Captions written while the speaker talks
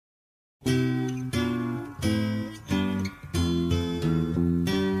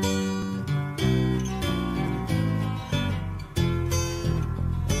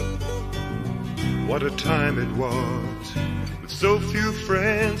What a time it was, with so few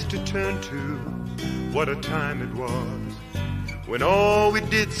friends to turn to. What a time it was, when all we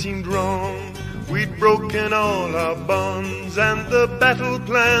did seemed wrong. We'd broken all our bonds and the battle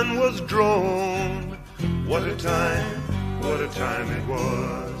plan was drawn. What a time it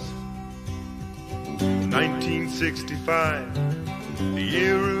was. 1965, the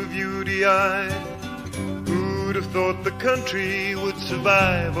year of U.D.I. Who'd have thought the country would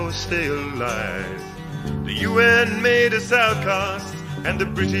survive or stay alive? The UN made us outcasts, and the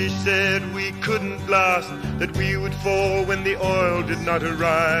British said we couldn't last, that we would fall when the oil did not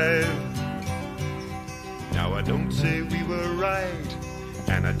arrive. Now I don't say we were right,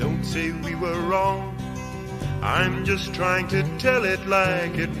 and I don't say we were wrong. I'm just trying to tell it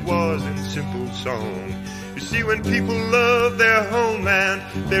like it was in simple song. You see, when people love their homeland,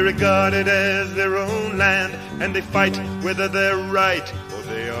 they regard it as their own land, and they fight whether they're right or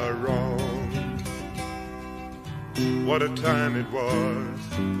they are wrong. What a time it was,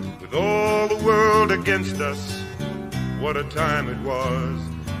 with all the world against us. What a time it was,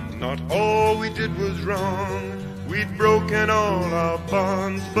 not all we did was wrong. We'd broken all our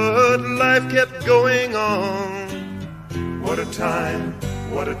bonds, but life kept going on. What a time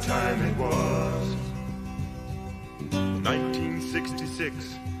it was.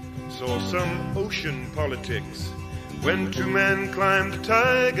 1966 saw some ocean politics, when two men climbed a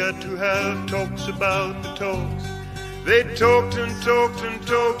tiger to have talks about the talks. They talked and talked and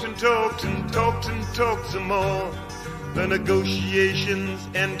talked and talked and talked and talked some more. The negotiations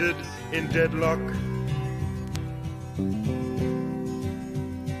ended in deadlock.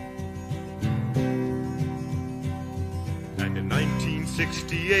 And in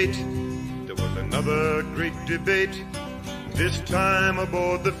 1968, there was another great debate, this time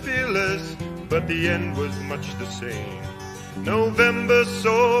aboard the Fearless, but the end was much the same. November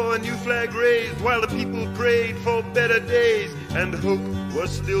saw a new flag raised while the people prayed for better days, and hope was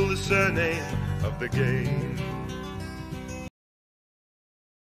still the surname of the game.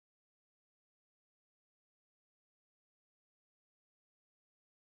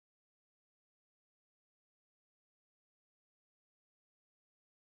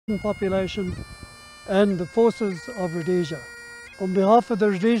 Population and the forces of Rhodesia. On behalf of the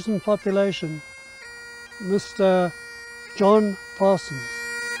Rhodesian population, Mr. John Parsons.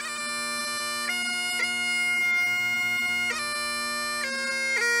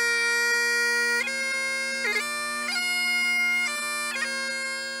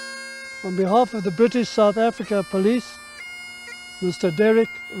 On behalf of the British South Africa Police, Mr. Derek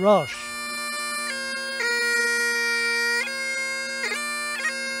Rausch.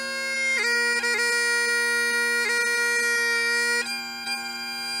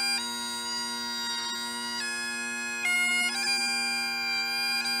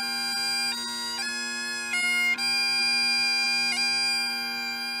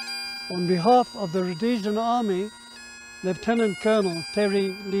 On behalf of the Rhodesian Army, Lieutenant Colonel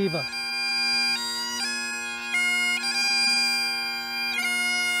Terry Lever.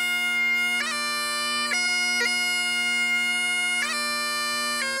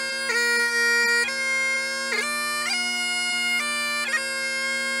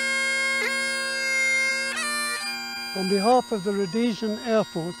 On behalf of the Rhodesian Air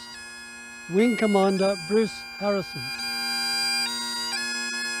Force, Wing Commander Bruce Harrison.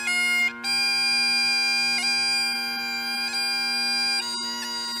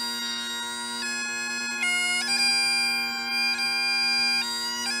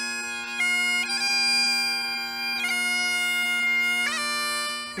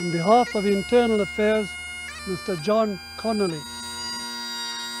 On behalf of Internal Affairs, Mr. John Connolly.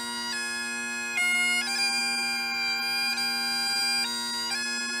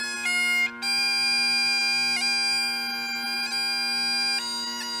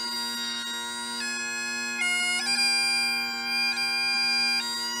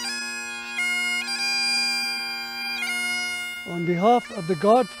 On behalf of the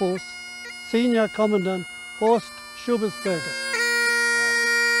Guard Force, Senior Commandant Horst Schubesberger.